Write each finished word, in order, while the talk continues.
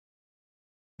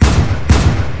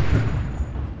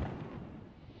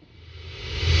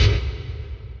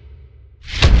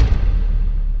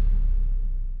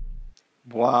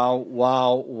Wow,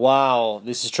 wow, wow.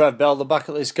 This is Trev Bell, the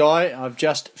Bucketlist Guy. I've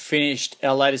just finished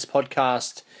our latest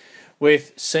podcast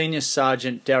with Senior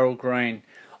Sergeant Daryl Green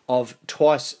of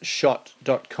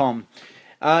twiceshot.com.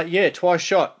 Twice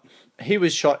shot. He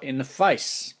was shot in the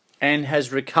face and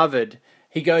has recovered.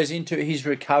 He goes into his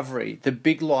recovery, the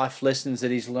big life lessons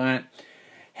that he's learnt,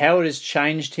 how it has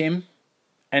changed him,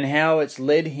 and how it's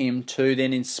led him to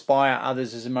then inspire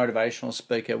others as a motivational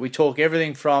speaker. We talk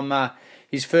everything from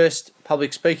his first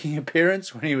public speaking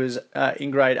appearance when he was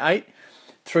in grade 8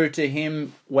 through to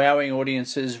him wowing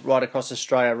audiences right across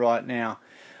Australia right now.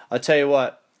 I tell you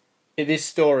what, this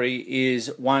story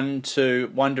is one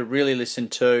to really listen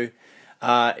to.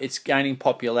 It's gaining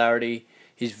popularity.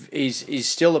 He's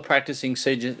still a practicing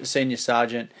senior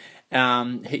sergeant.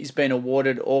 He's been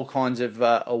awarded all kinds of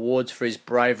awards for his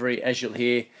bravery, as you'll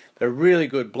hear. But a really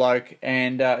good bloke.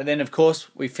 And then, of course,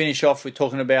 we finish off with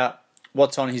talking about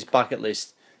what's on his bucket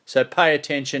list. So pay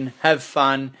attention, have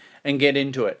fun, and get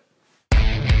into it.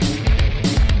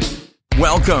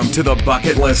 Welcome to the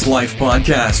Bucket List Life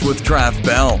Podcast with Trev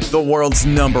Bell, the world's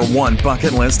 #1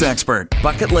 bucket list expert.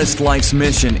 Bucket List Life's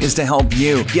mission is to help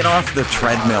you get off the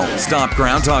treadmill, stop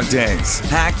Groundhog Days,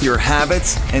 hack your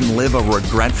habits, and live a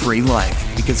regret-free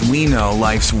life. Because we know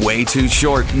life's way too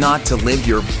short not to live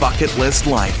your bucket list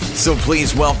life. So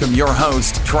please welcome your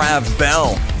host, Trev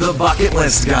Bell, the Bucket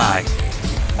List Guy.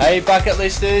 Hey bucket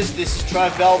listers, this is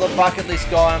Trev Bell, the Bucket List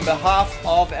Guy. On behalf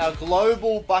of our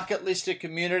global bucket lister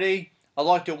community, I'd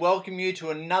like to welcome you to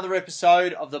another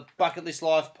episode of the Bucket List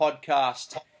Life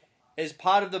Podcast. As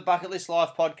part of the Bucket List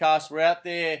Life Podcast, we're out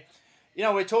there,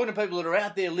 we're talking to people that are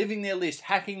out there living their list,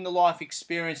 hacking the life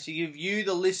experience to give you,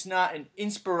 the listener, an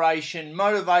inspiration,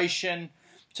 motivation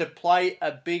to play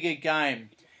a bigger game.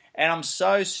 And I'm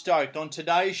so stoked. On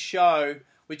today's show,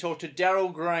 we talk to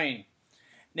Daryl Green.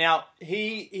 Now,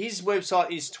 his website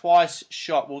is Twice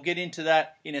Shot. We'll get into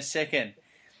that in a second.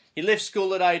 He left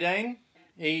school at 18.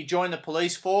 He joined the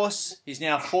police force. He's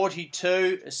now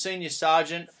 42, a senior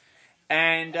sergeant.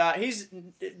 And he's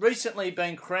recently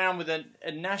been crowned with a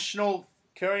national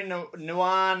Kerry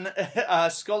Nguyen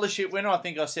scholarship winner. I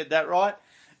think I said that right.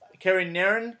 Kerry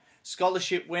Nguyen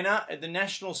scholarship winner at the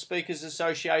National Speakers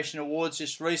Association Awards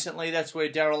just recently. That's where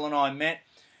Daryl and I met.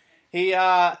 He's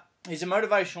a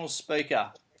motivational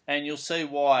speaker, and you'll see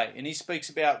why. And he speaks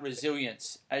about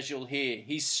resilience, as you'll hear.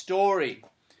 His story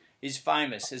is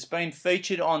famous. It's been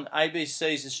featured on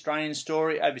ABC's Australian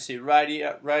Story, ABC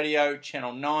Radio,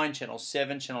 Channel 9, Channel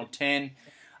 7, Channel 10,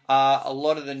 a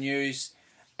lot of the news.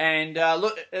 And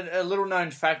look, a little known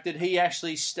fact that he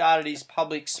actually started his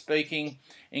public speaking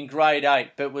in grade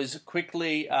 8, but was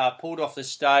quickly pulled off the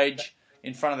stage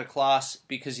in front of the class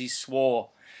because he swore.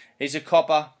 He's a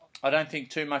copper. I don't think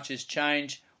too much has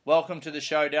changed. Welcome to the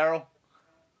show, Daryl.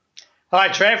 Hi,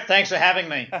 Trev. Thanks for having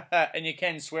me. And you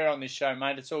can swear on this show,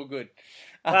 mate. It's all good.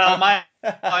 Well, mate,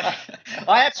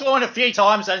 I have sworn a few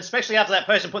times, and especially after that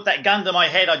person put that gun to my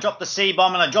head. I dropped the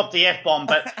C-bomb and I dropped the F-bomb,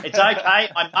 but it's okay.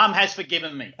 My mum has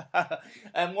forgiven me.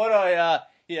 And what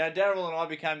Daryl and I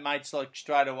became mates like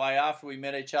straight away after we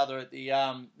met each other at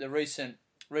the recent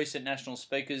National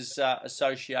Speakers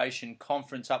Association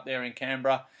conference up there in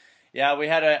Canberra. Yeah, we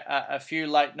had a few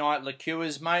late night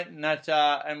liqueurs, mate,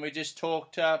 and we just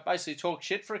basically talked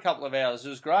shit for a couple of hours. It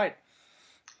was great.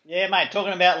 Yeah, mate,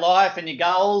 talking about life and your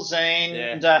goals,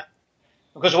 and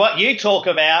because what you talk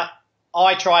about,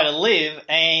 I try to live,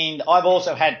 and I've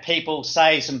also had people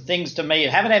say some things to me.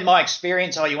 Haven't had my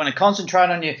experience. Oh, you want to concentrate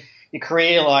on your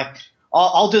career? Like,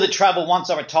 I'll do the travel once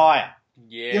I retire.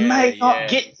 Yeah, you may not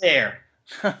get there.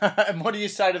 And what do you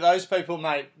say to those people,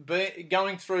 mate?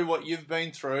 Going through what you've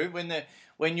been through,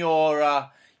 when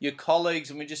your colleagues,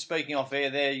 and we're just speaking off air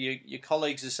there, your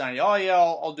colleagues are saying, "Oh yeah,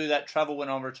 I'll do that travel when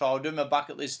I'm retired. I'll do my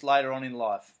bucket list later on in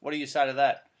life." What do you say to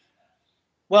that?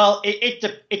 Well,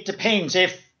 it depends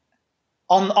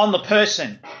on the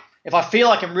person. If I feel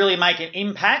I can really make an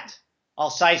impact, I'll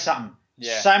say something.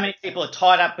 Yeah. So many people are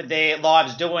tied up with their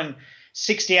lives doing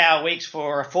 60-hour weeks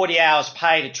for 40 hours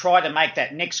pay to try to make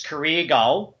that next career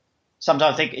goal.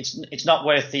 Sometimes I think it's not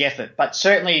worth the effort. But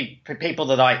certainly for people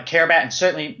that I care about, and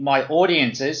certainly my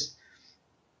audiences,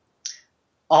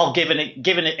 I'll give an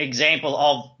example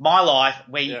of my life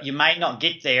where you may not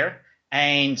get there,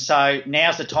 and so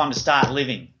now's the time to start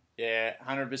living. Yeah,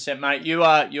 100%, mate. You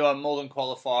are more than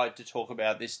qualified to talk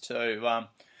about this too.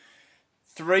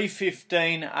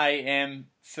 3:15 a.m.,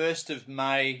 1st of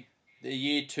May, the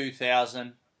year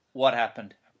 2000, what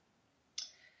happened?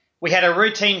 We had a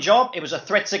routine job. It was a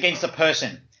threats against a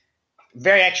person.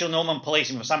 Very actual normal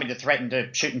policing for somebody to threaten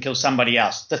to shoot and kill somebody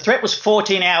else. The threat was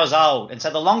 14 hours old, and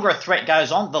so the longer a threat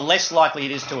goes on, the less likely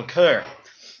it is to occur.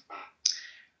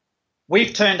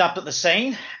 We've turned up at the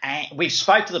scene and we've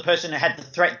spoke to the person who had the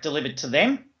threat delivered to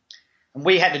them. And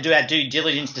we had to do our due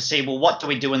diligence to see, well, what do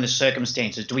we do in the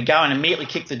circumstances? Do we go and immediately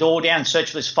kick the door down and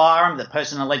search for this firearm that the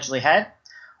person allegedly had?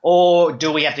 Or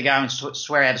do we have to go and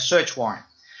swear out a search warrant?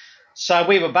 So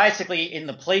we were basically in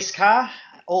the police car,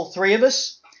 all three of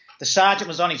us. The sergeant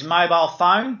was on his mobile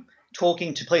phone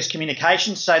talking to police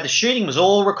communications. So the shooting was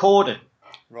all recorded.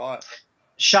 Right.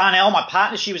 Charnel, my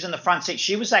partner, she was in the front seat.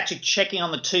 She was actually checking on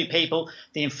the two people,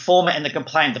 the informant and the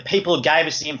complainant, the people who gave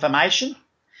us the information.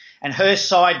 And her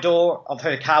side door of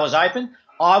her car was open.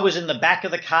 I was in the back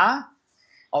of the car.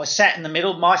 I was sat in the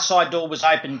middle. My side door was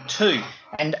open too.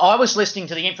 And I was listening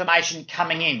to the information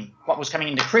coming in, what was coming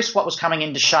into Chris, what was coming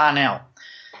into Charnel.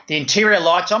 The interior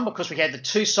lights on because we had the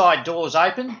two side doors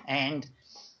open, and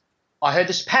I heard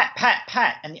this pat, pat,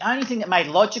 pat. And the only thing that made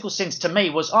logical sense to me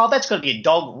was, oh, that's got to be a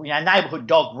dog, neighbourhood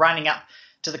dog running up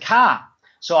to the car.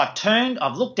 So I've turned,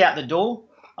 I've looked out the door.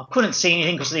 I couldn't see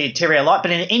anything because of the interior light, but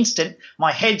in an instant,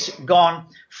 my head's gone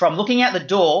from looking out the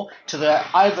door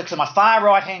to over to my far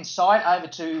right-hand side, over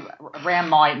to around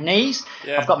my knees.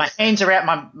 Yeah. I've got my hands around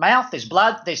my mouth. There's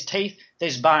blood, there's teeth,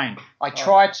 there's bone. I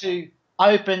tried to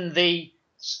open the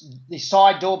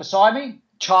side door beside me.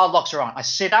 Child locks are on. I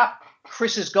sit up.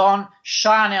 Chris is gone.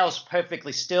 Charnel's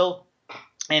perfectly still.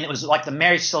 And it was like the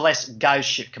Mary Celeste ghost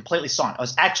ship, completely silent. I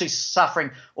was actually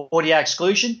suffering audio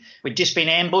exclusion. We'd just been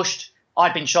ambushed.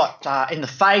 I'd been shot in the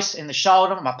face, in the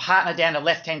shoulder, my partner down the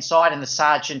left-hand side, and the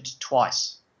sergeant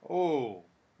twice. Oh,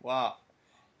 wow.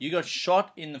 You got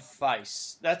shot in the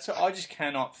face. I just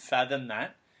cannot fathom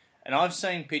that. And I've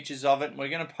seen pictures of it, and we're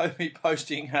going to be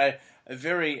posting a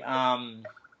very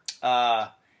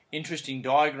interesting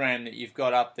diagram that you've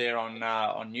got up there on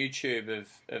YouTube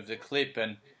of the clip.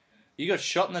 And you got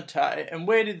shot in the and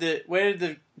where did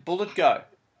the bullet go?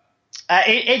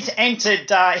 It entered,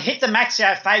 hit the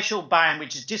maxillofacial bone,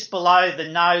 which is just below the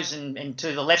nose and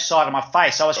to the left side of my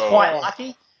face. I was quite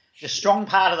lucky, the strong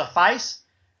part of the face,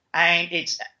 and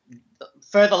it's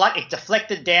further lucky, it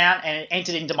deflected down and it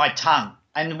entered into my tongue.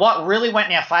 And what really went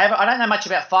in our favour, I don't know much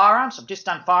about firearms, I've just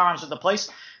done firearms with the police,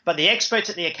 but the experts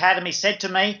at the academy said to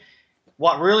me,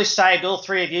 what really saved all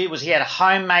three of you was he had a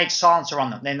homemade silencer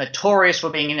on them. They're notorious for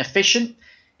being inefficient.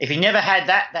 If he never had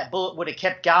that bullet would have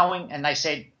kept going, and they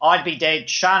said I'd be dead,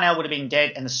 Charnel would have been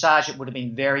dead, and the sergeant would have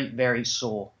been very, very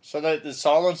sore. So the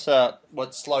silencer,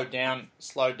 what slowed down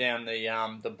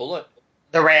the bullet?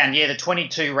 The round, yeah, the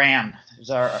 22 round. It was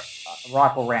a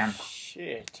rifle round.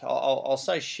 Shit, I'll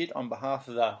say shit on behalf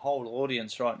of the whole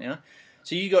audience right now.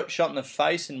 So you got shot in the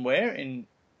face and where? In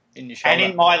your shoulder?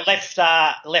 And in my left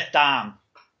arm.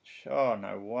 Oh,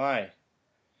 no way.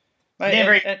 Mate,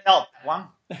 Never even felt one.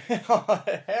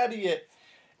 How do you?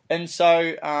 And so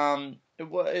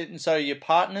your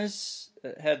partners,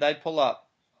 how'd they pull up?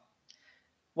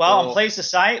 Well, I'm pleased to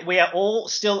say we are all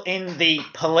still in the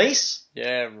police.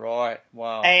 Yeah, right.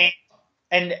 Wow. And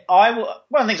one of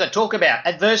the things I talk about,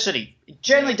 adversity. It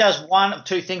generally does one of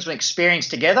two things when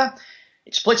experienced together.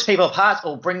 It splits people apart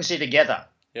or brings you together.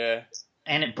 Yeah.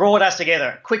 And it brought us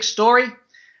together. Quick story.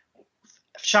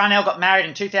 Charnel got married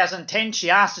in 2010.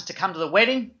 She asked us to come to the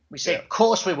wedding. We said, of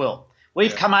course we will.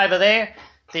 We've come over there.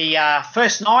 The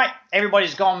first night,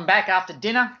 everybody's gone back after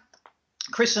dinner.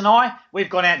 Chris and I, we've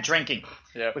gone out drinking.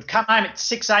 Yep. We've come home at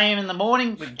 6 a.m. in the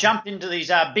morning. We've jumped into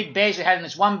these big beds we had in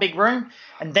this one big room.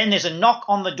 And then there's a knock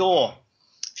on the door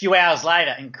a few hours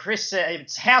later. And Chris,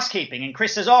 it's housekeeping. And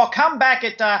Chris says, come back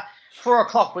at 4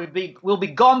 o'clock. We'll be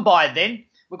gone by then.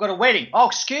 We've got a wedding. Oh,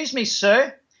 excuse me,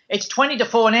 sir. It's 20 to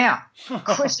 4 now.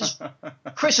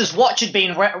 Chris's watch had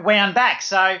been wound back,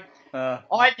 so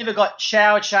I'd never got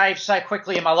showered, shaved so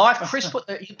quickly in my life. Chris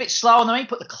he's a bit slower than me,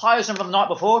 put the clothes on from the night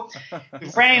before. We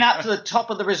ran up to the top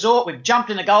of the resort. We jumped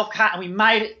in a golf cart, and we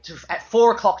made it at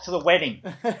 4 o'clock to the wedding.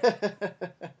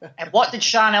 And what did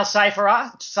Charnel say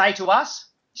to us?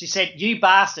 She said, you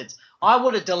bastards. I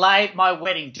would have delayed my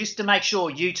wedding just to make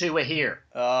sure you two were here.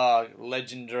 Oh,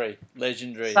 legendary. So,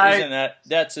 isn't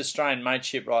that's Australian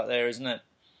mateship right there, isn't it?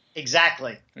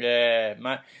 Exactly. Yeah,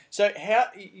 mate. So how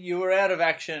you were out of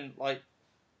action, like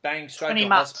bang, straight to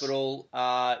hospital,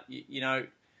 well,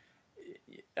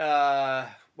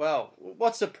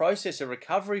 what's the process of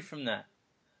recovery from that?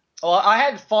 Well, I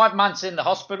had 5 months in the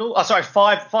hospital. Oh, sorry,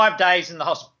 5 days in the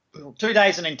hospital. 2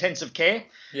 days in intensive care,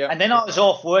 and then I was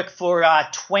off work for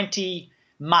 20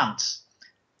 months.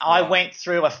 Wow. I went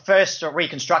through a first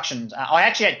reconstruction. I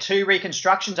actually had 2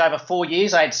 reconstructions over 4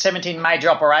 years. I had 17 major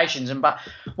operations, but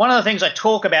one of the things I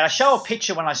talk about, I show a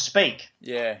picture when I speak.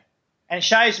 Yeah. And it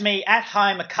shows me at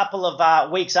home a couple of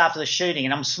weeks after the shooting,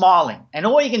 and I'm smiling. And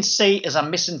all you can see is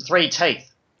I'm missing 3 teeth.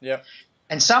 Yep.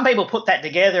 And some people put that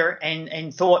together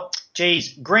and thought,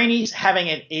 geez, Greeny's having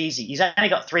it easy. He's only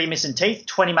got 3 missing teeth,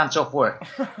 20 months off work.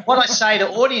 What I say to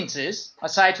audiences, I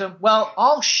say to them, well,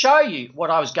 I'll show you what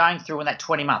I was going through in that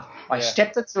 20 months. I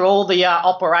stepped them through all the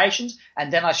operations,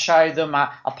 and then I showed them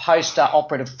a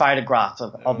post-operative photograph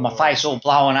of my face all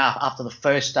blown up after the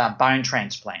first bone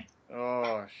transplant.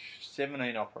 Oh,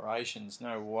 17 operations,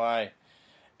 no way.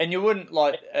 And you wouldn't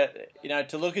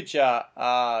to look at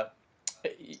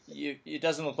you, it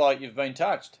doesn't look like you've been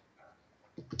touched.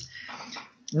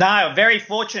 No, very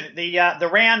fortunate. The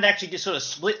round actually just sort of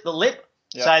split the lip,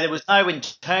 so there was no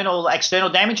external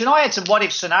damage. And I had some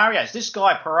what-if scenarios. This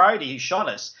guy, Parodi, who shot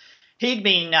us, he'd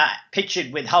been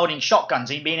pictured with holding shotguns.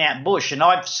 He'd been out bush, and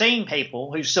I've seen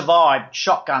people who survived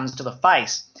shotguns to the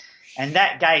face, and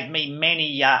that gave me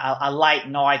many a late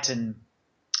night and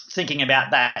thinking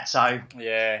about that. So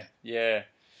yeah.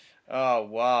 Oh,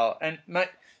 wow. And, mate,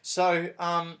 so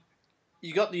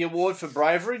you got the award for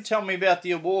bravery. Tell me about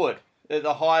the award,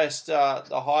 the highest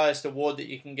award that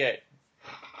you can get.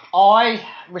 I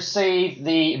received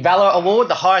the Valour Award,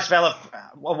 the highest Valour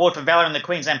award for Valour in the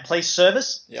Queensland Police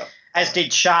Service, as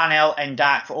did Charnel and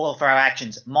Dark for all of our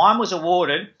actions. Mine was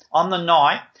awarded on the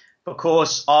night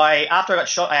because after I got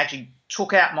shot, I actually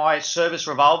took out my service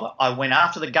revolver. I went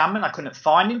after the gunman. I couldn't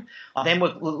find him. I then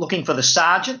was looking for the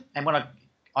sergeant, and when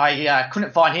I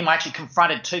couldn't find him, I actually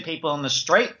confronted 2 people on the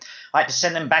street. I had to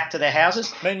send them back to their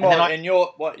houses. Meanwhile,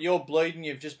 you're bleeding.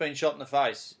 You've just been shot in the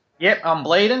face. Yep, I'm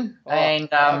bleeding,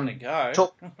 having a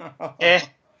go.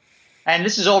 And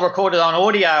this is all recorded on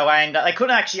audio, and they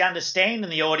couldn't actually understand in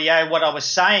the audio what I was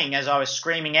saying as I was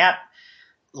screaming out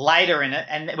later in it,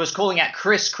 and it was calling out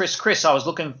Chris, Chris, Chris. I was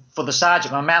looking for the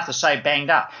sergeant. My mouth was so banged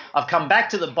up. I've come back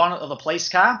to the bonnet of the police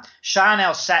car.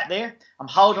 Charnel sat there. I'm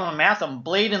holding my mouth. I'm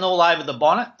bleeding all over the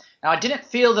bonnet. And I didn't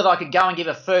feel that I could go and give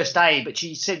her first aid, but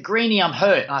she said, Greenie, I'm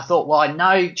hurt. And I thought, well, I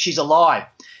know she's alive.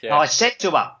 And I said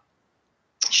to her,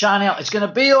 Charnel, it's going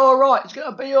to be all right. It's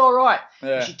going to be all right.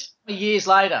 Yeah. And she told me years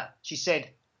later, she said,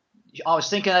 I was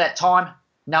thinking at that time,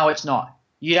 no, it's not.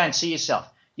 You don't see yourself.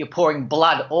 You're pouring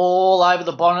blood all over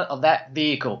the bonnet of that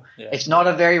vehicle. Yeah. It's not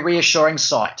a very reassuring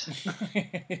sight.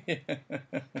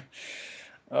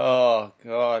 Oh,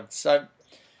 God. So,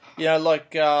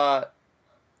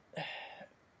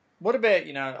 what about,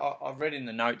 I've read in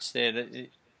the notes there that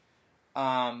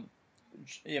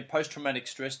post-traumatic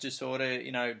stress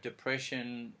disorder,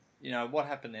 depression, what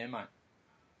happened there, mate?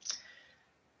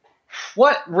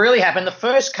 What really happened, the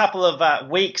first couple of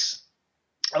weeks,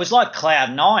 it was like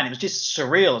cloud 9. It was just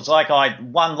surreal. It's like I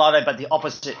won lotto, but the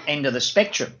opposite end of the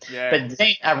spectrum. Yeah. But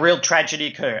then a real tragedy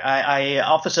occurred. A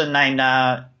officer named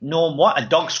Norm Watt, a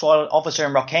dog squad officer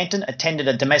in Rockhampton, attended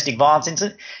a domestic violence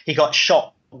incident. He got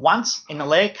shot once in the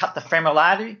leg, cut the femoral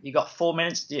artery. You got 4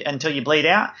 minutes until you bleed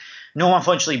out. Norm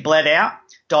unfortunately bled out,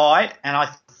 died, and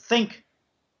I think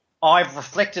I've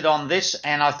reflected on this,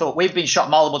 and I thought, we've been shot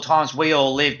multiple times. We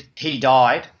all lived. He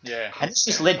died. Yeah. And this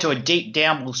just led to a deep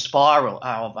downward spiral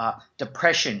of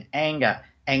depression, anger,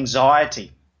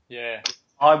 anxiety. Yeah.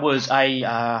 I was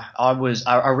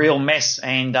a real mess,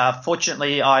 and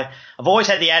fortunately, I've always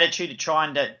had the attitude to try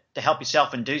and to help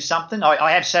yourself and do something.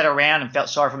 I have sat around and felt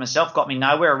sorry for myself, got me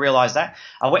nowhere. I realised that.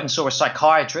 I went and saw a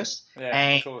psychiatrist,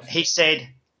 and he said,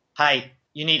 "Hey,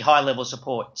 you need high-level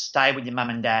support. Stay with your mum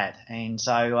and dad." And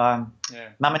so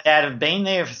mum and dad have been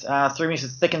there through me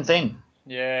thick and thin.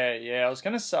 Yeah. I was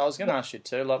going to ask you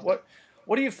too, like, what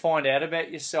do you find out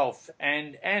about yourself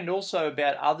and also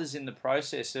about others in the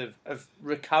process of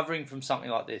recovering from something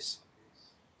like this?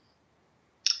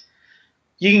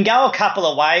 You can go a couple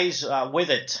of ways with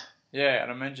it. Yeah, I'd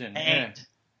imagine. And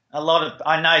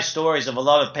I know stories of a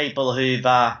lot of people who've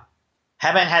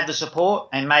haven't had the support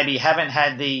and maybe haven't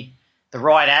had the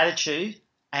right attitude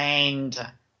and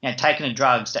taken to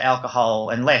drugs, to alcohol,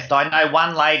 and left. I know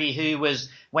one lady who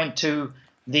went to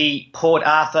the Port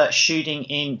Arthur shooting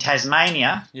in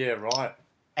Tasmania. Yeah, right.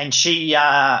 And she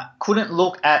couldn't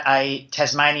look at a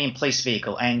Tasmanian police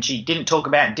vehicle, and she didn't talk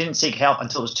about it, didn't seek help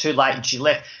until it was too late, and she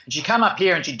left. And she came up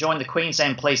here and she joined the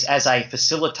Queensland Police as a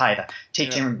facilitator,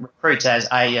 teaching recruits as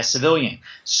a civilian.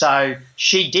 So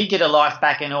she did get her life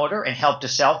back in order and helped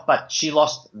herself, but she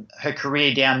lost her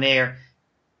career down there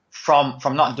from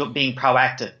not being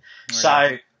proactive.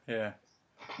 So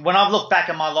when I've looked back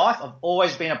at my life, I've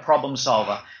always been a problem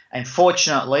solver, and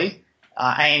fortunately,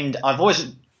 and I've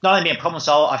always not only been a problem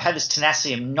solver, I've had this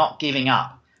tenacity of not giving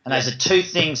up. And those are two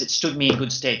things that stood me in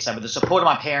good stead. So with the support of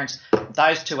my parents,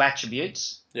 those two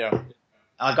attributes,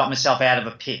 I got myself out of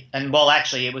a pit. And, well,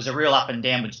 actually, it was a real up and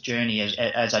downwards journey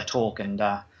as I talk. And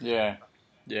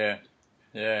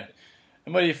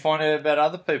And what do you find out about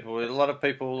other people? A lot of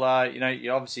people,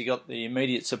 you obviously got the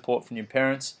immediate support from your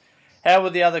parents. How were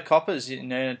the other coppers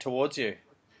towards you?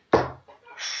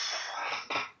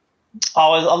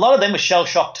 Oh, a lot of them were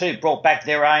shell-shocked too, brought back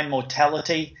their own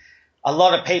mortality. A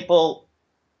lot of people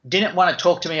didn't want to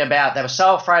talk to me about, they were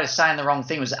so afraid of saying the wrong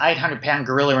thing. It was an 800-pound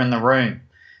gorilla in the room.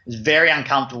 It was very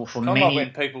uncomfortable for many.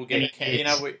 When people get,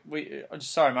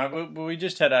 sorry mate, we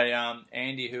just had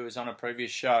Andy who was on a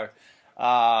previous show,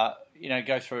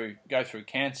 go through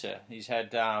cancer. He's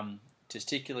had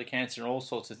testicular cancer and all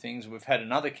sorts of things. We've had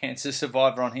another cancer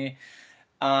survivor on here.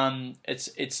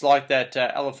 It's like that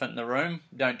elephant in the room.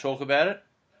 Don't talk about it.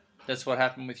 That's what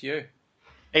happened with you.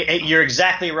 You're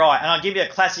exactly right. And I'll give you a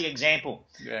classic example.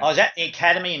 Yeah. I was at the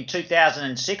academy in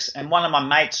 2006, and one of my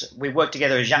mates, we worked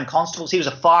together as young constables. He was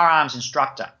a firearms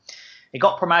instructor. He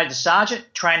got promoted to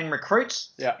sergeant, training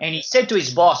recruits, and he said to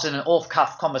his boss in an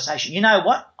off-cuff conversation, you know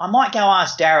what, I might go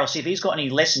ask Daryl, see if he's got any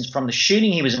lessons from the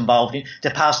shooting he was involved in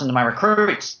to pass on to my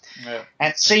recruits. Yeah.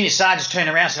 And senior sergeants turned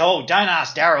around and said, oh, don't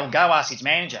ask Daryl, go ask his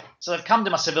manager. So they've come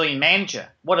to my civilian manager.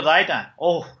 What have they done?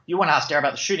 Oh, you want to ask Daryl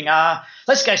about the shooting?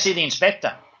 Let's go see the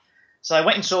inspector. So they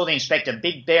went and saw the inspector,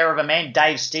 big bear of a man,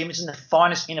 Dave Stevenson, the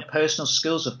finest interpersonal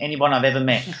skills of anyone I've ever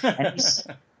met.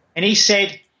 And he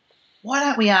said, why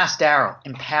don't we ask Daryl,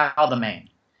 empower the man?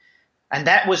 And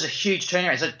that was a huge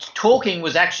turnaround. So talking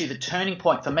was actually the turning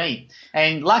point for me.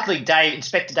 And luckily,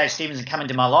 Inspector Dave Stevenson came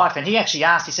into my life, and he actually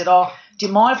asked, he said, oh, do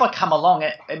you mind if I come along?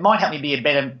 It might help me be a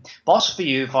better boss for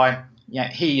you if I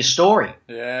hear your story.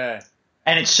 Yeah.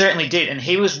 And it certainly did. And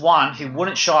he was one who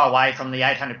wouldn't shy away from the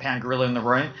 800-pound gorilla in the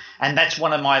room. And that's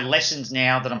one of my lessons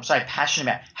now that I'm so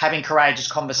passionate about, having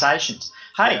courageous conversations.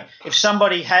 Hey, if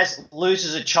somebody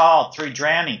loses a child through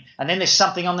drowning and then there's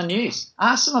something on the news,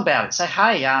 ask them about it. Say,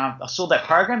 hey, I saw that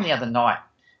program the other night.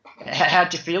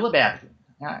 How'd you feel about it?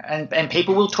 And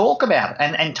people will talk about it.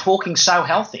 And talking's so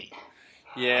healthy.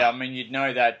 Yeah, I mean, you'd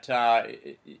know that.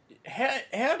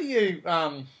 How do you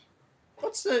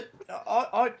what's the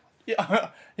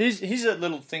here's a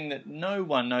little thing that no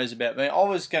one knows about me. I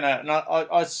was gonna, and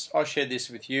I shared this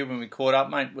with you when we caught up,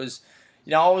 mate. Was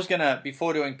I was gonna,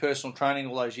 before doing personal training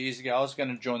all those years ago, I was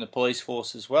gonna join the police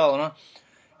force as well. And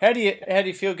how do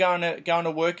you feel going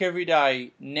to work every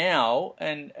day now,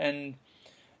 and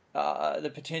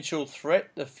the potential threat,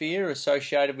 the fear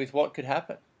associated with what could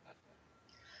happen?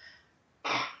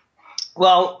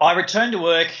 Well, I returned to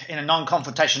work in a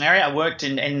non-confrontation area. I worked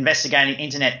in investigating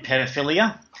internet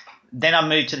pedophilia. Then I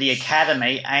moved to the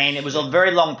academy, and it was a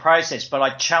very long process, but I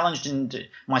challenged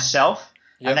myself,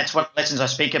 and that's what lessons I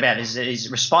speak about, is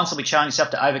responsibly challenging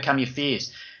yourself to overcome your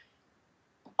fears.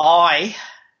 I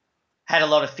had a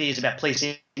lot of fears about police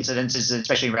incidents,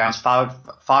 especially around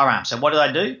firearms. So what did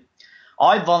I do?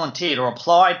 I volunteered or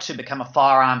applied to become a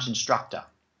firearms instructor.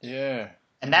 Yeah.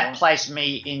 And that placed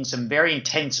me in some very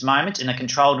intense moments in a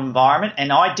controlled environment,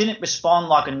 and I didn't respond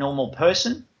like a normal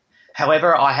person.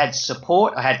 However, I had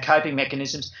support, I had coping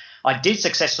mechanisms. I did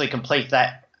successfully complete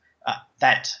that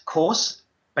course,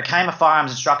 became a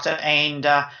firearms instructor, and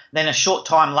then a short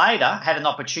time later had an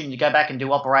opportunity to go back and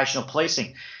do operational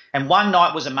policing. And one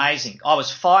night was amazing. I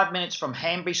was 5 minutes from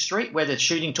Hanbury Street where the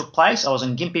shooting took place. I was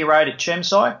on Gympie Road at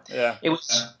Chermside. Yeah.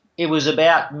 It was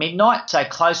about midnight, so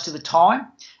close to the time.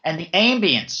 And the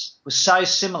ambience was so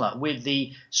similar, with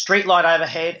the street light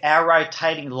overhead, our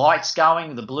rotating lights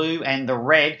going, the blue and the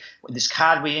red, with this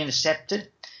card we intercepted.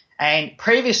 And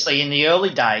previously, in the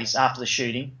early days after the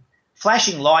shooting,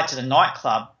 flashing lights at a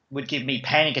nightclub would give me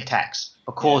panic attacks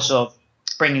because of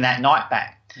bringing that night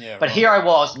back. Yeah, but here I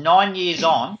was, 9 years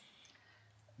on,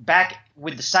 back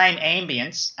with the same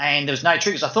ambience, and there was no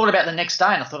triggers. I thought about the next day,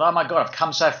 and I thought, oh, my God, I've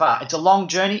come so far. It's a long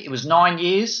journey. It was 9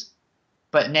 years,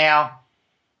 but now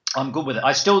I'm good with it.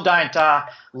 I still don't I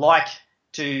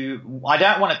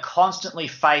don't want to constantly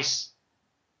face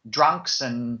drunks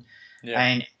and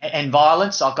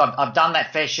violence. I've done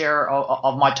that fair share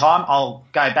of my time. I'll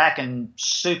go back and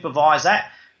supervise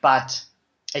that, but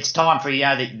it's time for the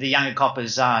younger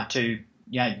coppers to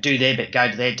do their bit, go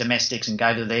to their domestics and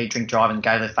go to their drink driving and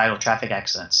go to their fatal traffic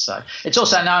accidents. So it's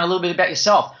also knowing a little bit about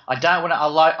yourself. I don't want to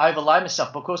overload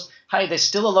myself because, hey, there's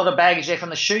still a lot of baggage there from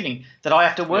the shooting that I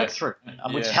have to work through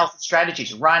with health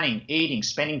strategies, running, eating,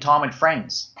 spending time with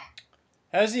friends.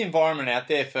 How's the environment out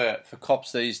there for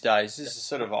cops these days? This is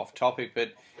sort of off topic,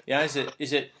 but is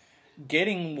it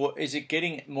getting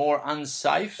more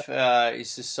unsafe? Is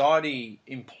society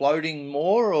imploding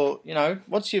more, or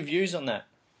what's your views on that?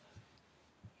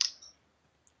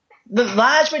 The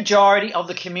large majority of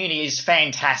the community is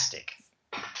fantastic.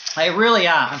 They really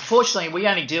are. Unfortunately, we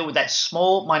only deal with that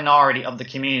small minority of the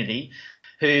community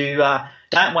who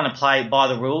don't want to play by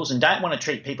the rules and don't want to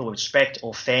treat people with respect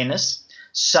or fairness.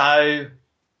 So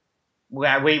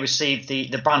we received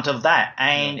the brunt of that.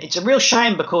 And it's a real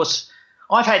shame because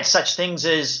I've had such things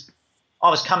as I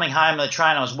was coming home on the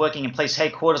train, I was working in police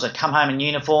headquarters, I'd come home in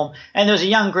uniform, and there was a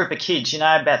young group of kids,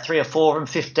 about 3 or 4 of them,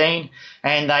 15,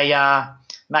 and they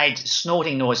made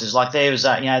snorting noises like there's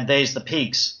the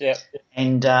pigs. Yeah.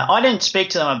 And I didn't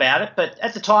speak to them about it, but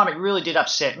at the time it really did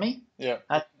upset me. Yeah.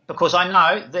 Because I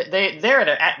know that they're at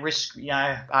an at-risk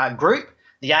group,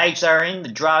 the age they're in, the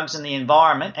drugs and the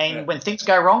environment, and when things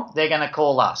go wrong, they're going to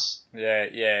call us.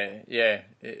 Yeah.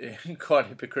 Quite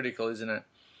hypocritical, isn't it?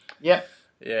 Yep.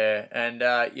 Yeah, and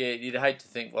you'd hate to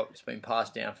think what's been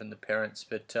passed down from the parents,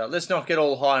 but let's not get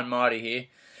all high and mighty here.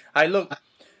 Hey, look,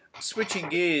 switching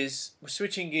gears.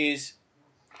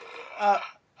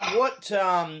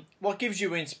 What gives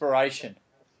you inspiration?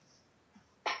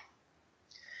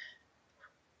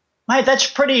 Mate, that's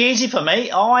pretty easy for me.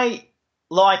 I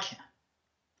like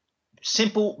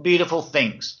simple, beautiful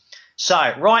things.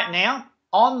 So right now,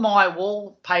 on my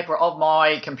wallpaper of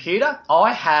my computer,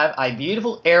 I have a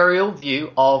beautiful aerial view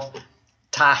of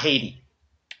Tahiti.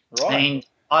 Right. And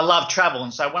I love travel.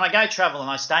 And so when I go travel and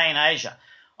I stay in Asia,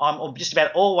 I'm just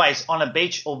about always on a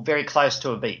beach or very close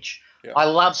to a beach. Yeah. I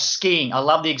love skiing. I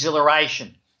love the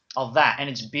exhilaration of that, and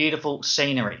it's beautiful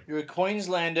scenery. You're a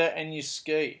Queenslander and you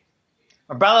ski.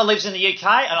 My brother lives in the UK,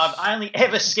 and I've only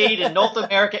ever skied in North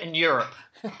America and Europe.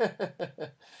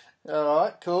 All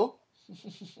right, cool.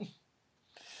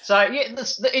 So, yeah,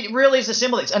 it really is a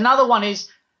simple thing. Another one is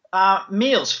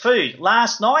meals, food.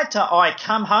 Last night I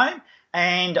come home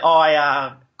and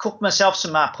I cooked myself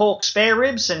some pork spare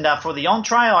ribs, and for the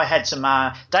entree I had some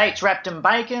dates wrapped in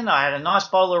bacon. I had a nice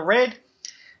bowl of red,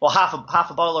 well, half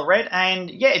a bowl of red, and,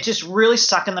 yeah, it's just really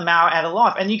sucking the marrow out of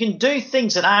life. And you can do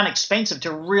things that aren't expensive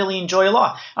to really enjoy your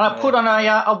life. And I put on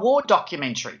a war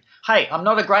documentary. Hey, I'm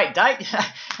not a great date.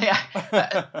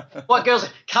 What girls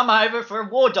come over for a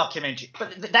war documentary?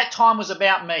 But that time was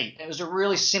about me. It was a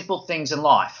really simple things in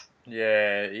life.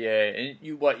 Yeah. And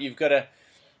you've got to.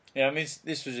 I mean,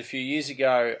 this was a few years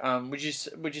ago. Would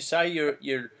you say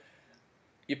your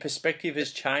perspective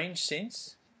has changed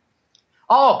since?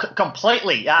 Oh,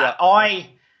 completely. Yeah. I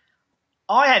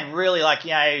had really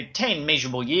 10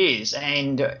 miserable years,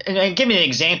 and give me an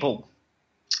example.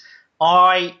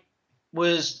 I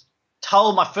was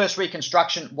told my first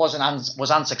reconstruction was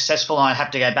unsuccessful and I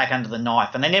had to go back under the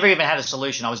knife, and they never even had a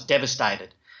solution. I was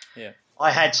devastated. Yeah. I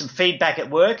had some feedback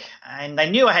at work, and they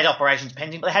knew I had operations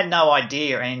pending, but they had no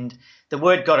idea. And the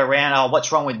word got around, oh,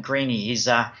 what's wrong with Greenie? He's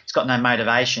got no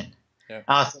motivation. Yeah.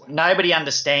 I thought, nobody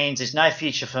understands. There's no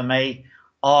future for me.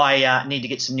 I need to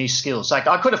get some new skills.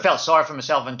 I could have felt sorry for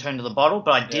myself and turned to the bottle,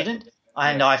 but I didn't.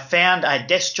 And I found a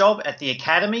desk job at the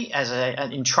academy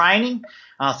in training.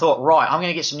 And I thought, right, I'm going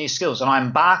to get some new skills. And I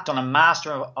embarked on a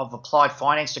Master of Applied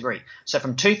Finance degree. So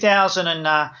from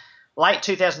late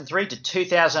 2003 to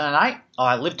 2008,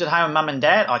 I lived at home with Mum and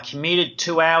Dad. I commuted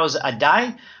 2 hours a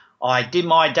day. I did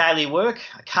my daily work.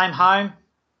 I came home,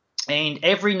 and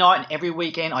every night and every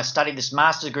weekend I studied this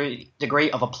master's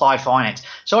degree of applied finance.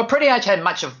 So I pretty much had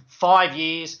much of 5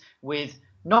 years with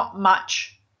not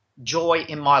much joy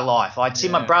in my life. I'd see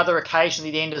my brother occasionally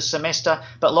at the end of the semester,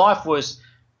 but life was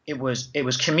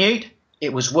commute,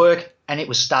 it was work, and it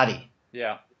was study.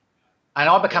 Yeah. And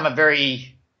I become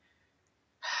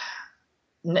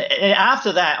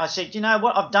after that, I said, you know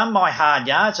what, I've done my hard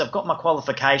yards, I've got my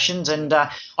qualifications, and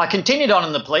I continued on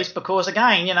in the police because,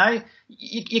 again,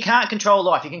 you can't control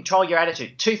life, you control your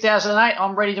attitude. 2008,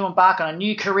 I'm ready to embark on a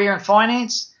new career in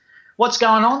finance. What's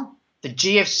going on? The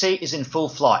GFC is in full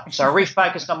flight. So I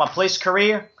refocused on my police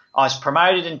career. I was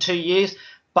promoted in 2 years,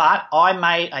 but I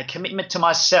made a commitment to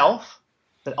myself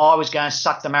that I was going to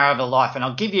suck the marrow of a life. And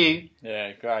I'll give you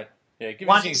great. Yeah, give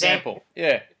one us an example.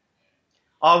 Yeah.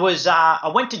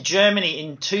 I went to Germany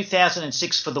in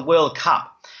 2006 for the World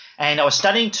Cup, and I was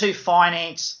studying 2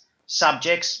 finance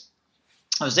subjects.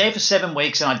 I was there for 7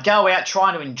 weeks, and I'd go out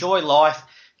trying to enjoy life,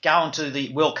 going to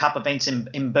the World Cup events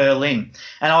in Berlin.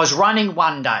 And I was running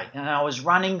one day, and I was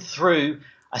running through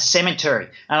a cemetery,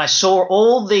 and I saw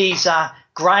all these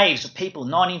graves of people,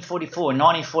 1944,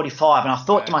 1945, and I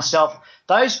thought to myself,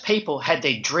 those people had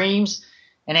their dreams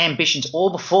and ambitions all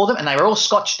before them, and they were all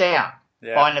scotched out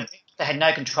by an event they had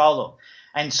no control of.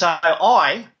 And so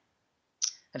I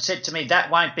had said to me,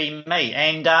 that won't be me.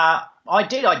 And I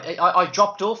did. I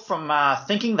dropped off from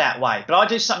thinking that way. But I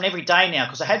do something every day now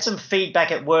because I had some feedback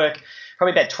at work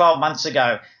probably about 12 months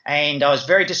ago, and I was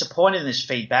very disappointed in this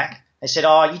feedback. They said,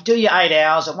 oh, you do your 8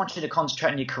 hours. I want you to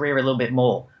concentrate on your career a little bit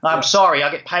more. And I'm sorry,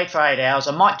 I get paid for 8 hours.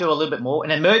 I might do a little bit more.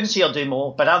 In an emergency, I'll do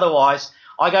more. But otherwise,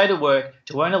 I go to work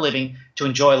to earn a living, to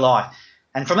enjoy life.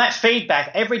 And from that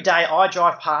feedback, every day I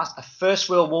drive past a First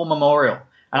World War memorial,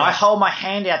 and I hold my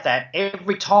hand out that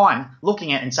every time,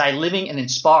 looking at it and say, living an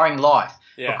inspiring life.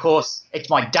 Yeah. Because it's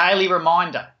my daily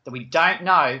reminder that we don't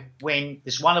know when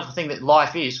this wonderful thing that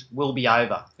life is will be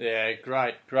over. Yeah,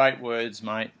 great words,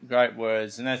 mate. Great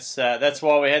words, and that's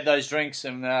why we had those drinks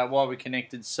and why we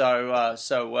connected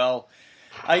so well.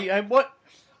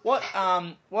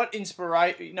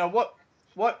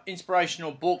 What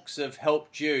inspirational books have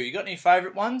helped you? You got any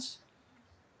favourite ones?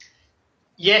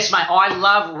 Yes, mate. I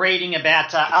love reading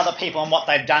about other people and what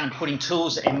they've done and putting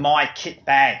tools in my kit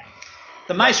bag.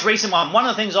 The most recent one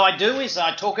of the things I do is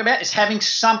I talk about is having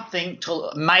something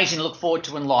amazing to look forward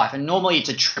to in life. And normally it's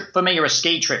a trip for me or a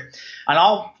ski trip. And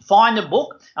I'll find a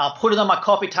book, I'll put it on my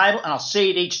coffee table, and I'll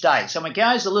see it each day. So when it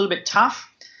goes a little bit tough,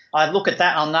 I look at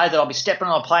that and I'll know that I'll be stepping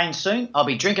on a plane soon. I'll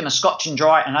be drinking a Scotch and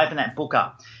Dry and open that book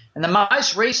up. And the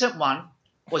most recent one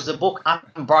was the book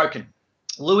Unbroken,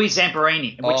 Louis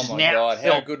Zamperini, which is now. Oh my God!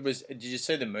 How good was? Did you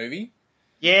see the movie?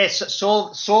 Yes,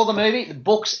 saw the movie. The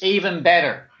book's even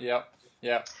better. Yep.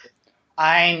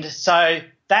 And so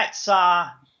that's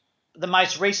the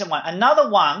most recent one.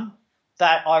 Another one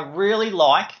that I really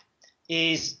like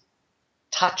is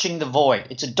Touching the Void.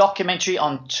 It's a documentary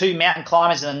on two mountain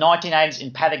climbers in the 1980s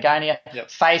in Patagonia,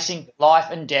 facing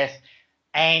life and death,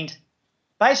 and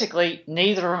basically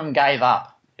neither of them gave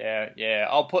up. Yeah.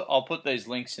 I'll put these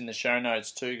links in the show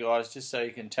notes too, guys, just so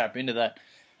you can tap into that.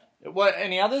 What?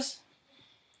 Any others?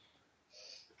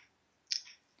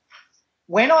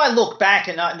 When I look back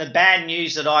and the bad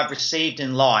news that I've received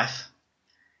in life,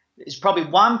 there's probably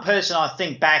one person I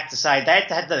think back to say they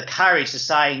had the courage to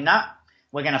say, no,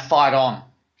 we're going to fight on.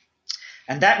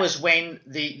 And that was when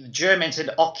the Germans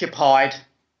had occupied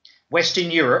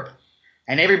Western Europe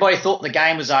and everybody thought the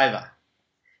game was over,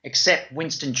 except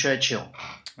Winston Churchill.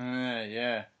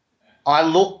 Yeah. I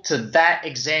look to that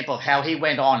example of how he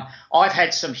went on. I've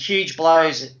had some huge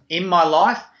blows in my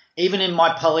life, even in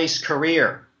my police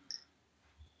career.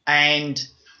 And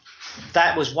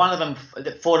that was one of them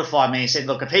that fortified me. He said,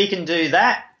 look, if he can do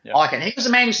that, I can. He was a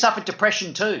man who suffered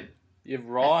depression too. You're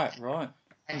right.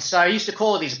 And so I used to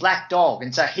call it his black dog.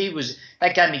 And so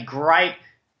that gave me great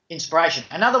inspiration.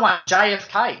 Another one,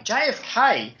 JFK.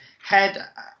 JFK had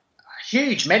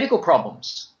huge medical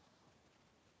problems,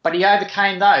 but he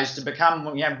overcame those to become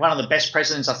one of the best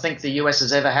presidents I think the US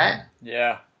has ever had.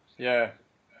 Yeah,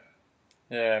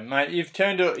 mate. You've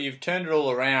turned it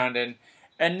all around, and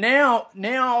now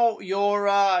you're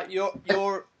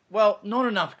well, not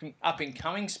an up and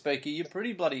coming speaker. You're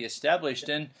pretty bloody established,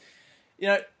 and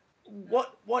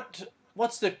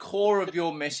what's the core of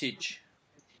your message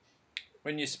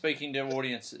when you're speaking to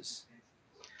audiences?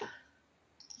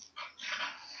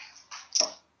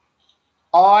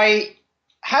 I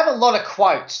have a lot of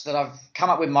quotes that I've come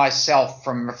up with myself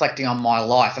from reflecting on my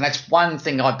life, and that's one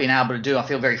thing I've been able to do. I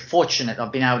feel very fortunate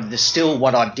I've been able to distill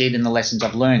what I did and the lessons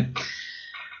I've learned.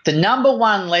 The number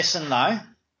one lesson, though,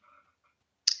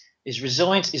 is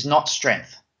resilience is not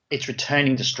strength. It's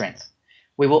returning to strength.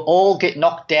 We will all get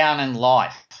knocked down in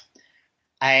life.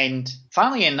 And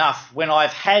funnily enough, when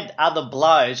I've had other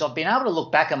blows, I've been able to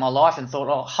look back at my life and thought,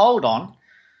 oh, hold on.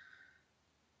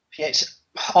 Yes,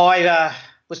 I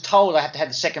was told I had to have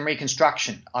the second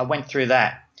reconstruction. I went through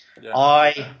that. Yeah.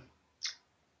 I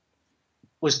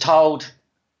was told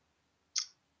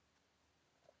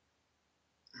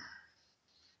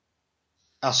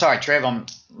oh, sorry, Trev, I'm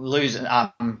losing.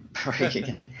 I'll do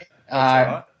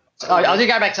go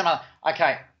back to some other.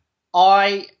 Okay,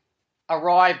 I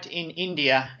arrived in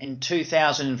India in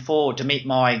 2004 to meet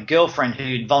my girlfriend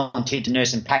who'd volunteered to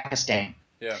nurse in Pakistan.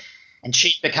 Yeah. And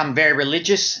she'd become very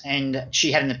religious, and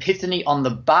she had an epiphany on the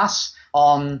bus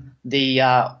on the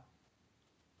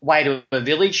way to a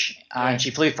village. And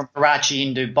she flew from Karachi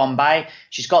into Bombay.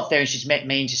 She's got there and she's met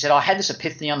me, and she said, I had this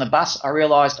epiphany on the bus. I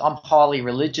realised I'm highly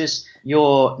religious.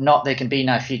 You're not. There can be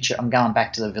no future. I'm going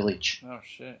back to the village. Oh,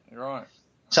 shit. You're right.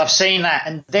 So I've seen that.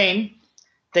 And then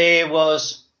there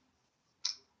was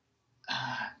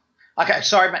okay,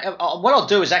 sorry. What I'll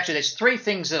do is actually there's three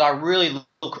things that I really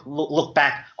look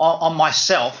back on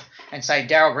myself and say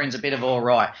Daryl Green's a bit of all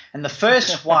right. And the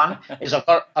first one is I've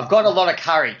got a lot of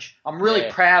courage. I'm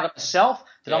really proud of myself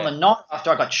that on the night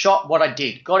after I got shot, what I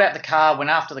did, got out the car, went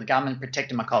after the gunman,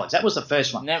 protected my colleagues. That was the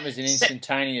first one. And that was an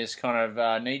instantaneous kind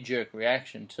of knee-jerk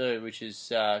reaction too, which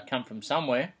has come from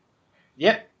somewhere.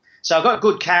 Yep. So I've got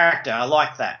good character. I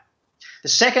like that. The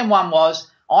second one was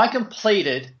I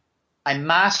completed a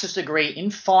master's degree in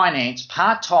finance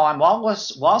part-time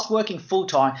whilst working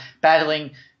full-time,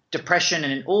 battling depression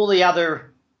and all the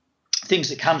other things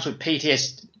that comes with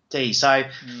PTSD PTSD. So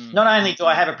not only do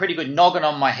I have a pretty good noggin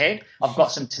on my head, I've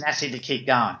got some tenacity to keep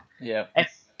going. Yeah.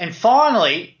 And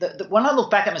finally, when I look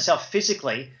back at myself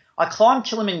physically, I climbed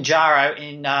Kilimanjaro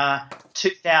in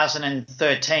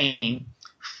 2013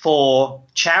 for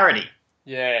charity.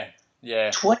 Yeah,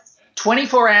 yeah.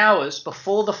 24 hours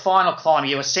before the final climb,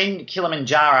 you ascend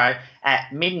Kilimanjaro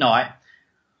at midnight.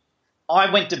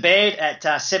 I went to bed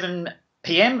at 7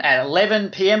 p.m. At 11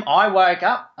 p.m., I woke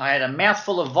up. I had a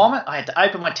mouthful of vomit. I had to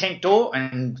open my tent door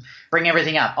and bring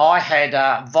everything up. I had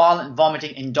violent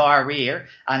vomiting and diarrhea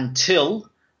until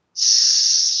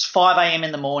 5 a.m.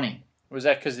 in the morning. Was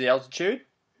that because of the altitude?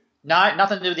 No,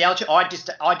 nothing to do with the altitude. I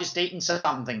just eaten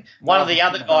something. One of the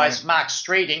other guys, Mark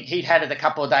Streeting, he'd had it a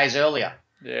couple of days earlier.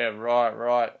 Yeah,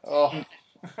 right. Oh.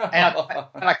 and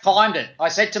I climbed it. I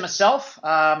said to myself,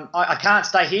 I can't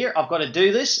stay here. I've got to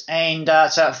do this. And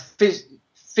so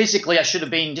physically I should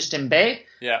have been just in bed.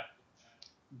 Yeah.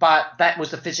 But that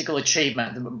was the physical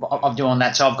achievement of doing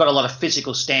that. So I've got a lot of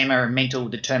physical stamina and mental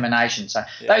determination. So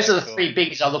those are the three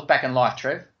biggies I look back in life,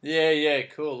 Trev. Yeah,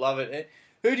 cool. Love it.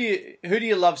 Who do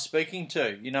you love speaking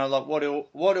to? You know, like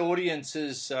what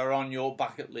audiences are on your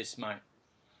bucket list, mate?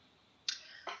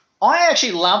 I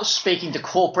actually love speaking to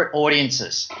corporate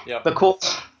audiences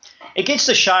because it gets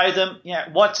to show them, you know,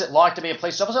 what's it like to be a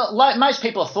police officer. Like most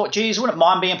people have thought, geez, wouldn't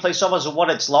mind being a police officer,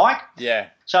 what it's like. Yeah.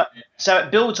 So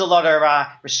it builds a lot of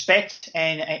respect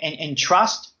and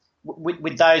trust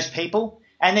with those people.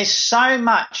 And there's so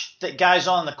much that goes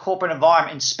on in the corporate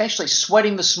environment, and especially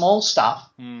sweating the small stuff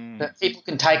that people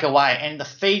can take away. And the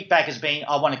feedback has been,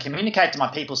 I want to communicate to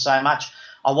my people so much.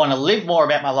 I want to live more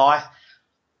about my life.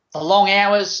 The long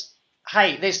hours,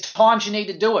 hey, there's times you need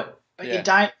to do it, but you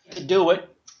don't need to do it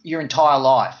your entire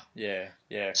life. Yeah.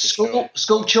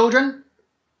 School children,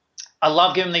 I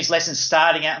love giving these lessons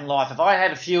starting out in life. If I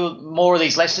had a few more of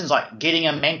these lessons, like getting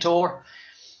a mentor,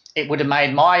 it would have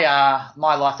made my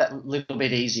life that little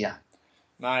bit easier.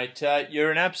 Mate,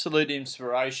 you're an absolute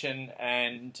inspiration.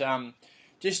 And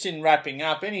just in wrapping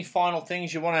up, any final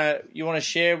things you want to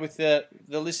share with the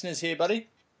listeners here, buddy?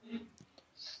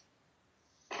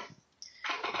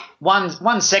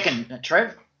 One second,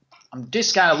 Trev. I'm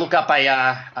just going to look up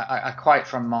a quote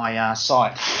from my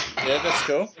site. Yeah,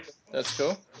 that's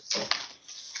cool.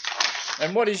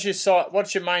 And what is your site?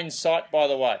 What's your main site, by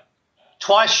the way?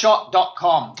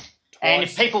 Twiceshot.com. And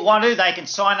if people want to, they can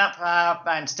sign up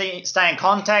and stay in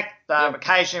contact.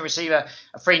 Occasionally receive a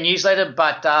free newsletter,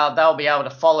 but they'll be able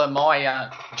to follow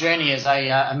my journey as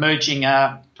a emerging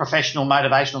professional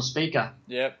motivational speaker.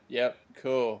 Yep.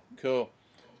 Cool.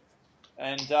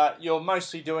 And you're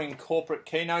mostly doing corporate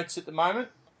keynotes at the moment?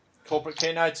 Corporate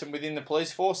keynotes and within the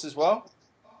police force as well?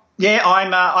 Yeah,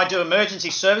 I do emergency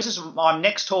services. I'm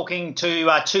next talking to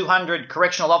 200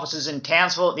 correctional officers in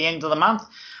Townsville at the end of the month.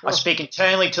 I speak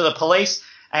internally to the police,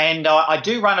 and I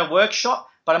do run a workshop,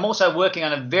 but I'm also working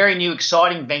on a very new,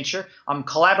 exciting venture. I'm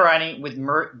collaborating with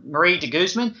Marie de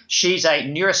Guzman. She's a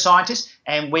neuroscientist,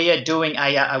 and we are doing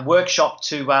a workshop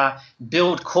to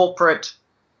build corporate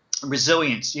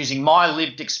resilience using my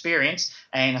lived experience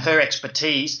and her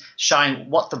expertise, showing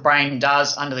what the brain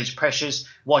does under these pressures,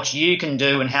 what you can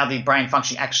do, and how the brain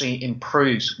function actually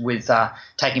improves with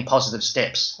taking positive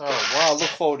steps. Oh, wow. Look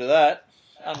forward to that.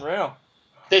 Unreal.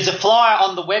 There's a flyer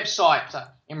on the website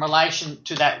in relation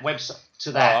to that website.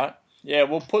 To that. All right. Yeah,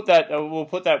 we'll put that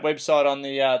website on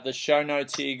the show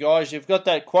notes here, guys. You've got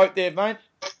that quote there, mate?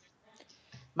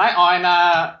 Mate,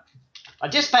 I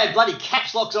just had bloody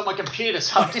caps locks on my computer,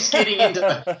 so I'm just getting into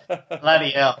the bloody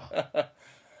hell.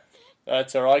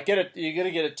 That's all right. You got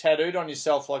to get it tattooed on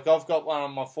yourself. Like I've got one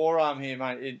on my forearm here,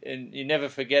 mate, and you never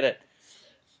forget it.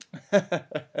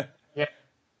 Yeah.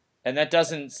 And that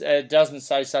doesn't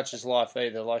say such as life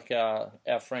either, like our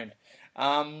friend.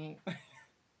 All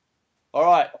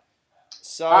right.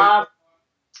 So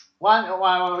which one do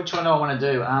I want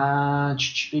to do?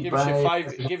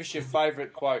 Give us your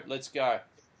favourite quote. Let's go.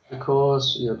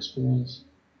 Because your experience.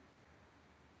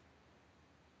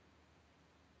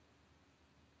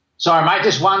 Sorry, mate.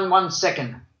 Just one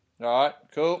second. All right.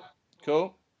 Cool.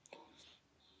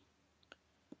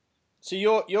 So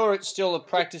you're still a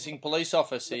practicing police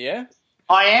officer, yeah?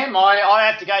 I am. I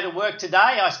have to go to work today.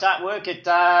 I start work at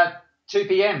 2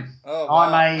 p.m. Oh, wow.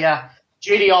 I'm a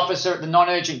duty officer at the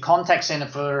non-urgent contact centre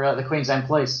for the Queensland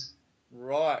Police.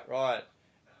 Right.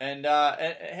 And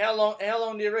how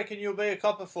long do you reckon you'll be a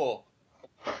copper for?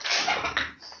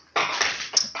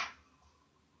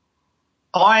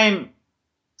 I'm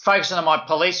focusing on my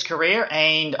police career,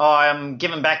 and I'm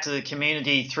giving back to the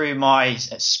community through my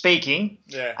speaking.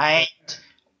 Yeah. And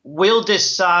we'll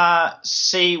just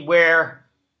see where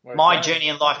my journey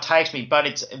in life takes me, but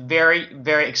it's very,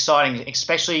 very exciting,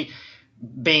 especially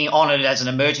being honoured as an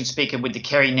emerging speaker with the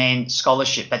Kerry Nan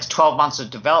Scholarship. That's 12 months of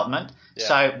development. Yeah.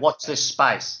 So watch this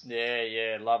space.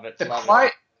 Yeah, love it. The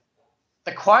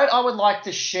quote I would like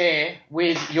to share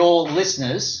with your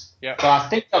listeners, that I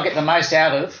think I'll get the most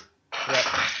out of,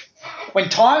 when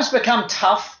times become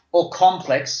tough or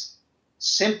complex,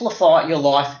 simplify your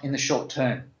life in the short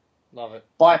term. Love it.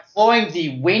 By employing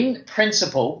the win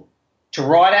principle to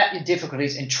ride out your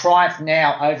difficulties and triumph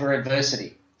now over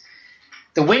adversity.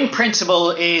 The win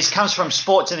principle comes from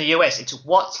sports in the US. It's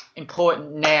what's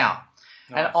important now.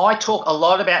 Nice. And I talk a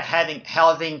lot about having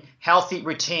healthy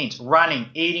routines, running,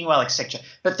 eating well, etc.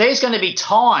 But there's going to be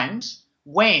times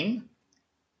when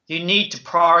you need to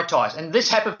prioritise. And this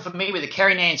happened for me with the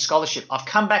Kerry Nan Scholarship. I've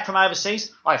come back from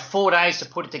overseas. I have 4 days to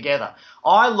put it together.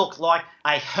 I looked like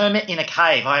a hermit in a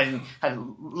cave. I had a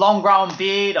long-grown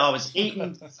beard. I was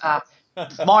eating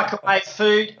microwave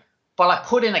food. But I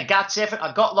put in a guts effort.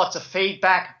 I got lots of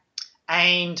feedback,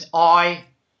 and I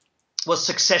was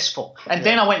successful. And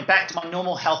then I went back to my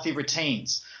normal healthy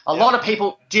routines. A lot of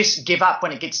people just give up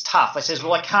when it gets tough. They says,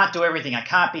 well, I can't do everything. I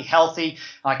can't be healthy.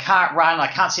 I can't run. I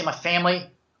can't see my family.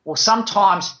 Well,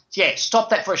 sometimes, stop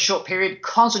that for a short period,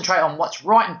 concentrate on what's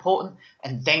right and important,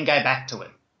 and then go back to it.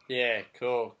 Yeah,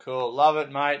 cool. Love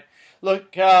it, mate.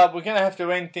 Look, we're going to have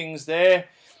to end things there.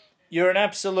 You're an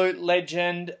absolute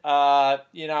legend, and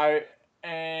you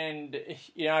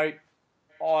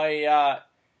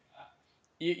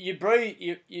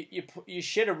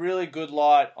shed a really good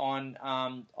light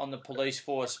on the police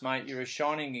force, mate. You're a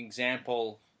shining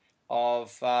example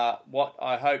of what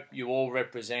I hope you all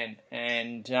represent,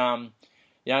 and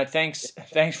thanks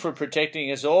for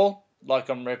protecting us all. Like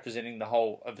I'm representing the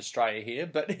whole of Australia here,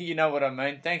 but you know what I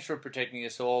mean. Thanks for protecting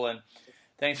us all, and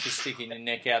thanks for sticking your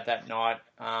neck out that night.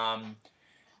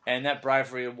 And that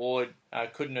bravery award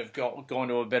couldn't have gone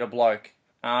to a better bloke.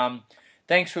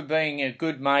 Thanks for being a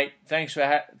good mate. Thanks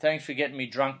for getting me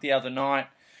drunk the other night.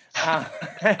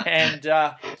 And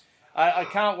I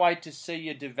can't wait to see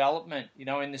your development.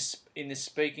 In the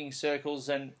speaking circles.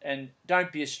 And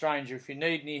don't be a stranger. If you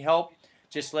need any help,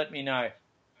 just let me know.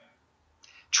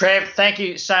 Trev, thank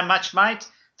you so much, mate.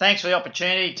 Thanks for the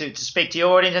opportunity to speak to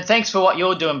your audience, and thanks for what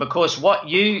you're doing, because what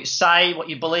you say, what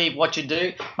you believe, what you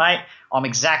do, mate, I'm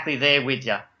exactly there with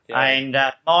you. Yeah. And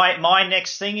my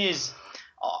next thing is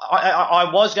I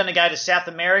was going to go to South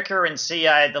America and see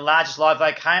the largest live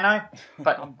volcano,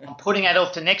 but I'm putting that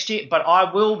off to next year. But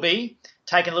I will be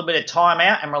taking a little bit of time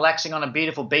out and relaxing on a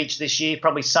beautiful beach this year,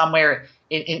 probably somewhere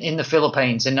in the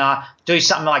Philippines, and do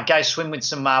something like go swim with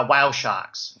some whale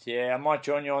sharks. Yeah, I might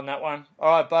join you on that one.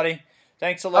 All right, buddy.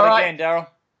 Thanks a lot again, Daryl.